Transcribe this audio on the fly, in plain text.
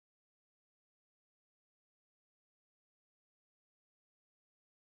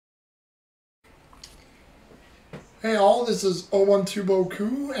Hey all, this is 012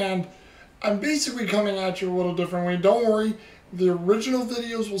 Boku, and I'm basically coming at you a little differently. Don't worry, the original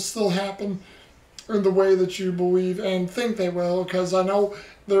videos will still happen in the way that you believe and think they will, because I know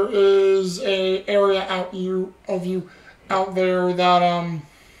there is a area of you out there that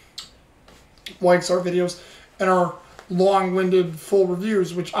likes our videos and our long-winded full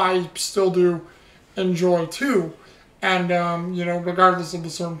reviews, which I still do enjoy too. And regardless of the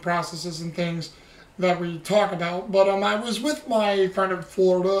certain processes and things that we talk about. But I was with my friend in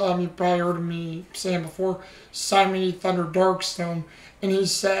Florida, you probably heard of me saying before, Simon Thunder Darkstone, and he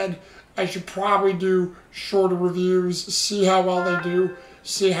said I should probably do shorter reviews, see how well they do,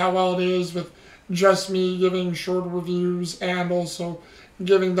 see how well it is with just me giving shorter reviews, and also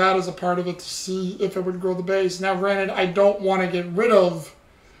giving that as a part of it to see if it would grow the base. Now granted, I don't want to get rid of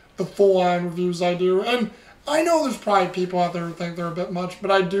the full-on reviews I do, and I know there's probably people out there who think they're a bit much, but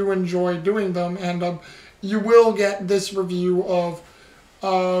I do enjoy doing them, and you will get this review of,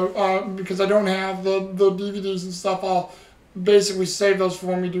 because I don't have the DVDs and stuff, I'll basically save those for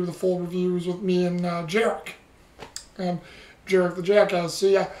when we do the full reviews with me and Jarek, Jarek the Jackass. So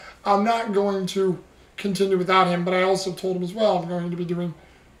yeah, I'm not going to continue without him, but I also told him as well I'm going to be doing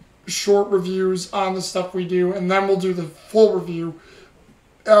short reviews on the stuff we do, and then we'll do the full review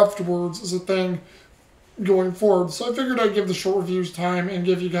afterwards as a thing going forward. So I figured I'd give the short reviews time and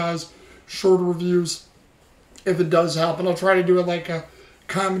give you guys shorter reviews if it does help. And I'll try to do it like a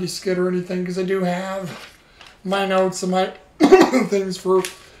comedy skit or anything, because I do have my notes and my things for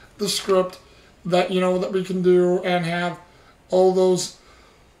the script that that we can do, and have all those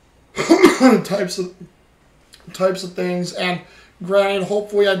types of things. And granted,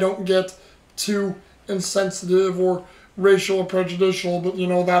 hopefully I don't get too insensitive or racial or prejudicial, but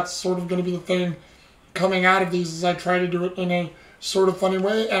that's sort of going to be the thing coming out of these, as I try to do it in a sort of funny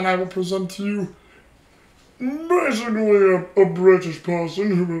way, and I will present to you basically a British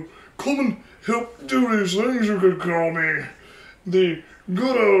person who will come and help do these things. You could call me the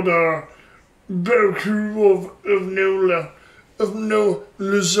good old Boku of no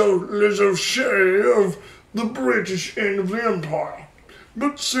Lizochet of the British end of the Empire.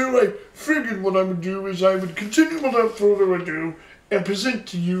 But so I figured what I would do is I would continue without further ado and present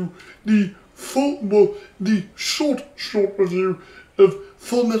to you the short review of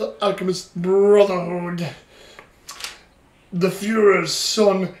Fullmetal Alchemist Brotherhood, the Fuhrer's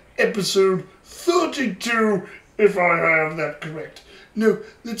Son, episode 32, if I have that correct. Now,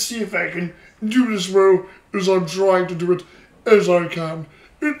 let's see if I can do this well, as I'm trying to do it as I can.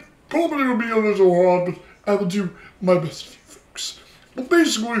 It probably will be a little hard, but I will do my best for you folks. But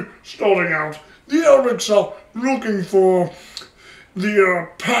basically, starting out, the Elrics are looking for the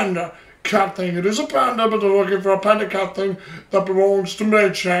panda cat thing. It is a panda, but they're looking for a panda cat thing that belongs to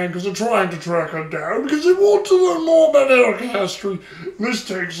Mei-Chan, because they're trying to track her down, because they want to learn more about Elric history. This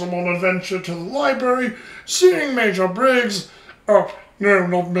takes them on an adventure to the library, seeing Major Briggs. Oh, no,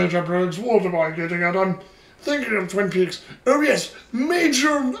 not Major Briggs. What am I getting at? I'm thinking of Twin Peaks. Oh yes,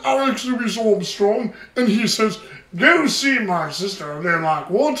 Major Alex Louis Armstrong, and he says, "Go see my sister." And they're like,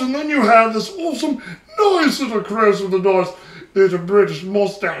 "What?" And then you have this awesome, nice little crest with a nice little British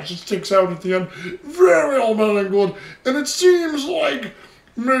mustache. It sticks out at the end. Very all well and good. And it seems like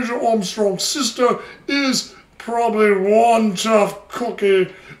Major Armstrong's sister is probably one tough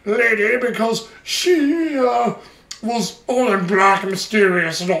cookie lady, because she was all in black and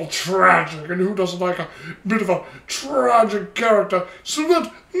mysterious and all tragic, and who doesn't like a bit of a tragic character? So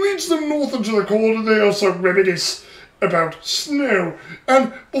that leads them north into the cold, and they also reminisce about snow.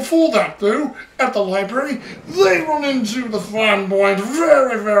 And before that, though, at the library, they run into the flamboyant,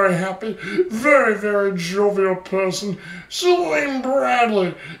 very, very happy, very, very jovial person, Celine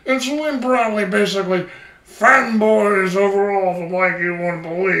Bradley. And Celine Bradley basically fanboys overall, like you wouldn't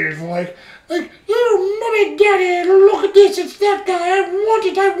believe. Like, "Oh, mommy, daddy, look at this, it's that guy, I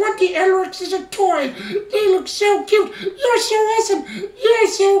want the Elrics as a toy. They look so cute, you're so awesome, you're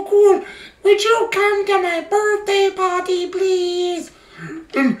so cool. Would you come to my birthday party, please?"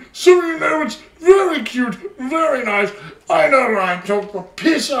 And so it's very cute, very nice. I know I took the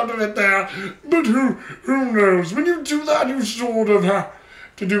piss out of it there, but who knows? When you do that, you sort of have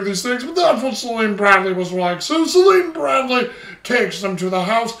to do these things, but that's what Celine Bradley was like. So Celine Bradley takes them to the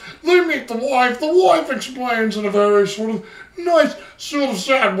house. They meet the wife. The wife explains in a very sort of nice, sort of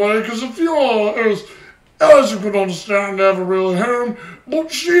sad way, because if you're as you could understand, never really home,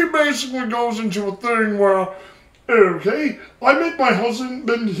 but she basically goes into a thing where, okay, I met my husband,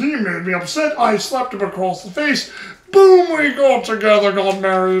 and he made me upset. I slapped him across the face. Boom, we got together, got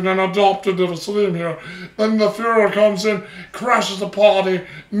married, and adopted little Salim here. Then the Fuhrer comes in, crashes the party,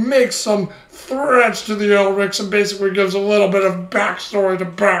 makes some threats to the Elrics, and basically gives a little bit of backstory to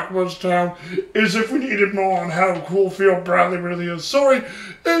Backwards Town, as if we needed more on how cool Phil Bradley really is. Sorry,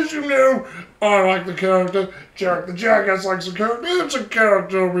 as you know, I like the character. Jack the Jackass likes the character. It's a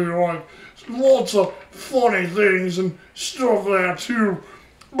character we like. Lots of funny things and stuff there too.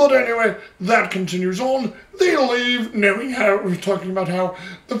 But anyway, that continues on. They leave, knowing how we're talking about how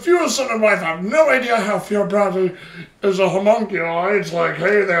the Fuhrer son and wife have no idea how Phil Bradley is a homunculi. It's like,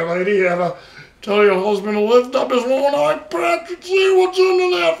 hey there, lady, you ever tell your husband to lift up his one-eyed patch and see what's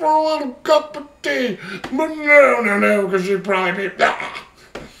under there for a little cup of tea? But no, because she'd probably be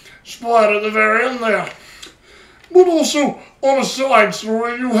splat at the very end there. But also, on a side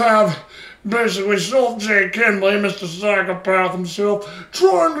story, you have basically Salt J. Kinley, Mr. Psychopath himself,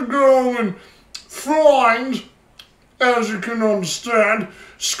 trying to go and find, as you can understand,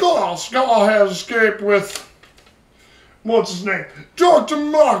 Scar. Scar has escaped with, what's his name? Dr.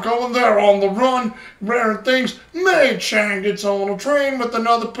 Marco, and they're on the run, wearing things. Mei Chang gets on a train with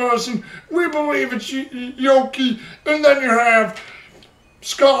another person. We believe it's Yoki, and then you have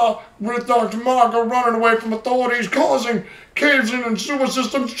Scar with Dr. Marco running away from authorities, causing caves in and sewer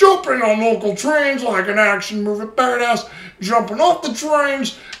systems, jumping on local trains like an action movie badass, jumping off the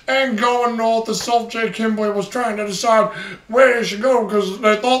trains and going north as Salt J. Kimberly was trying to decide where he should go because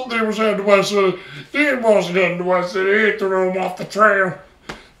they thought he was heading to West City. He wasn't heading to West City. He threw him off the trail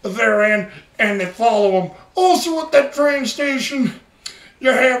at their end and they follow him. Also at that train station,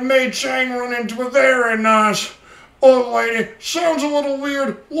 you have Mei Chang run into a very nice old lady. Sounds a little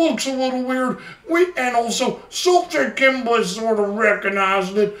weird, looks a little weird. And also, Salt J. Kimberly sort of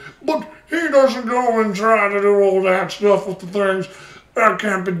recognized it, but he doesn't go and try to do all that stuff with the things. That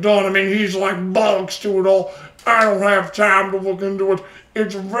can't be done. I mean, he's like bollocks to it all. I don't have time to look into it.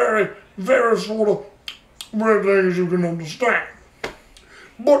 It's very, very sort of weird things you can understand.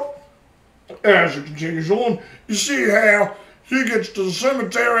 But as it continues on, you see how he gets to the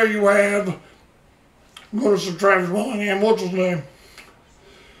cemetery. You have, I'm going to subtract his name. What's his name?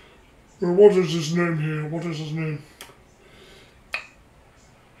 What is his name here? What is his name?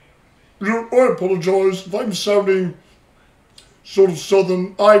 I apologize if I'm sounding sort of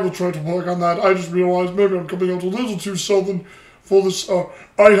southern. I will try to work on that. I just realized maybe I'm coming out a little too southern for this.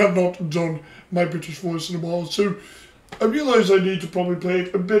 I have not done my British voice in a while, so I realize I need to probably play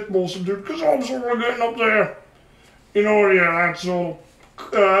it a bit more subdued because I'm sort of getting up there. You know, yeah, that's all.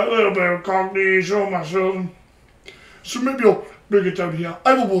 A little bit of Cockney, show my southern. So maybe I'll bring it down here.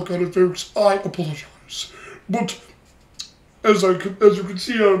 I will work on it, folks. I apologize. But as you can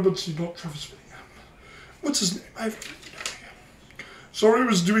see, let's see, not Travis Willingham. What's his name? I've written it down here. Sorry, he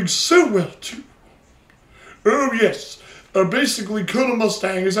was doing so well too. Oh yes. Basically, Colonel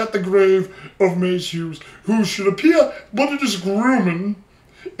Mustang is at the grave of Mace Hughes, who should appear, but it is grooming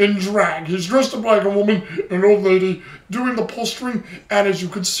in drag. He's dressed up like a woman, an old lady, doing the posturing, and as you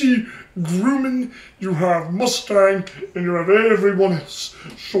can see, grooming, you have Mustang, and you have everyone else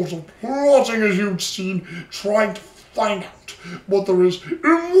sort of plotting a huge scene, trying to find out what there is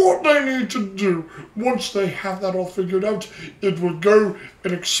and what they need to do. Once they have that all figured out, it will go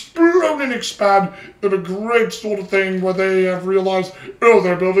and explode and expand in a great sort of thing where they have realized, oh,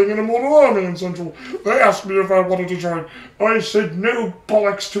 they're building an immortal army in Central. They asked me if I wanted to join. I said no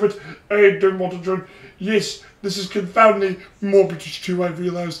bollocks to it. I don't want to join. Yes, this is confoundingly more British too, I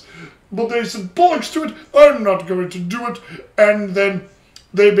realized. But they said bollocks to it. I'm not going to do it. And then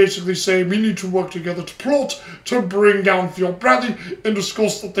they basically say we need to work together to plot to bring down Phil Bradley and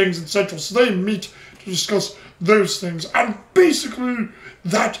discuss the things in Central. So they meet to discuss those things. And basically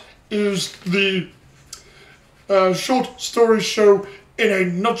that is the short story show in a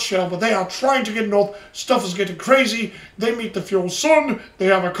nutshell. But they are trying to get north. Stuff is getting crazy. They meet the Fuhrer's son. They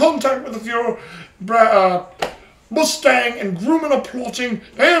have a contact with the Fuhrer. Mustang and Grumman are plotting.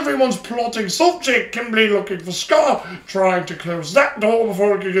 Everyone's plotting. Salt J. Kimberly looking for Scar, trying to close that door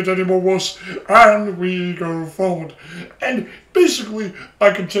before it can get any more worse. And we go forward. And basically,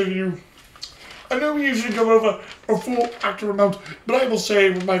 I can tell you, I know we usually go over a full actor amount, but I will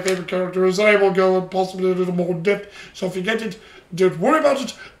say what my favourite character is. I will go and possibly a little more depth. So if you get it, don't worry about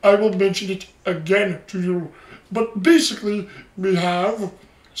it. I will mention it again to you. But basically, we have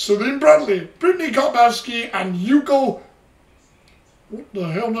Salim Bradley, Brittany Karbowski, and Yuko. What the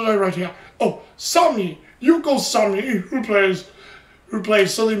hell did I write here? Oh, Sammy. Yuko Sammy, who plays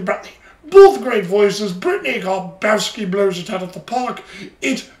Salim Bradley. Both great voices. Brittany Karbowski blows it out of the park.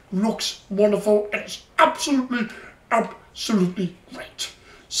 It looks wonderful and it's absolutely great.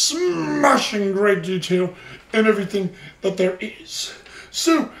 smashing great detail in everything that there is.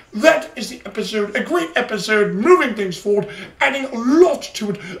 So that is the episode, a great episode, moving things forward, adding a lot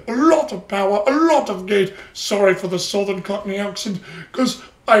to it, a lot of power, a lot of gait. Sorry for the southern cockney accent, because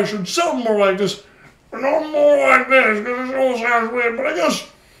I should sound more like this, but not more like this, because it all sounds weird, but I guess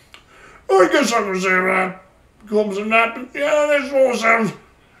I can say that. Comes in that, but yeah, this all sounds,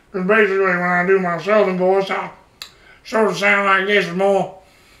 because basically when I do my southern voice, I sort of sound like this more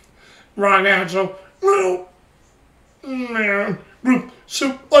right now, so, well, yeah.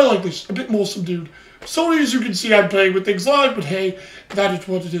 So I like this, a bit more subdued. Sorry, as you can see, I'm playing with things live, but hey, that is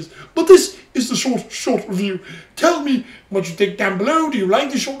what it is. But this is the short review. Tell me what you think down below. Do you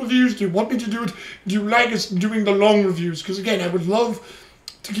like the short reviews? Do you want me to do it? Do you like us doing the long reviews? Because again, I would love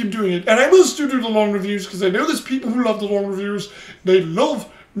to keep doing it. And I will still do the long reviews, because I know there's people who love the long reviews. They love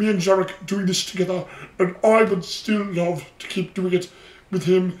me and Jarek doing this together, and I would still love to keep doing it with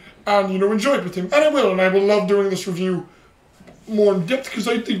him and, you know, enjoy it with him. And I will love doing this review more in depth, because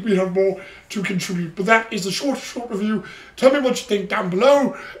I think we have more to contribute. But that is a short review. Tell me what you think down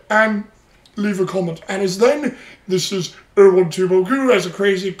below and leave a comment. And as then, this is Erwan Tuboku as a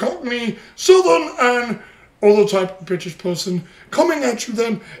crazy cockney, southern and other type of British person coming at you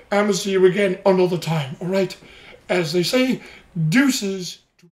then, and we'll see you again another time. Alright, as they say, deuces.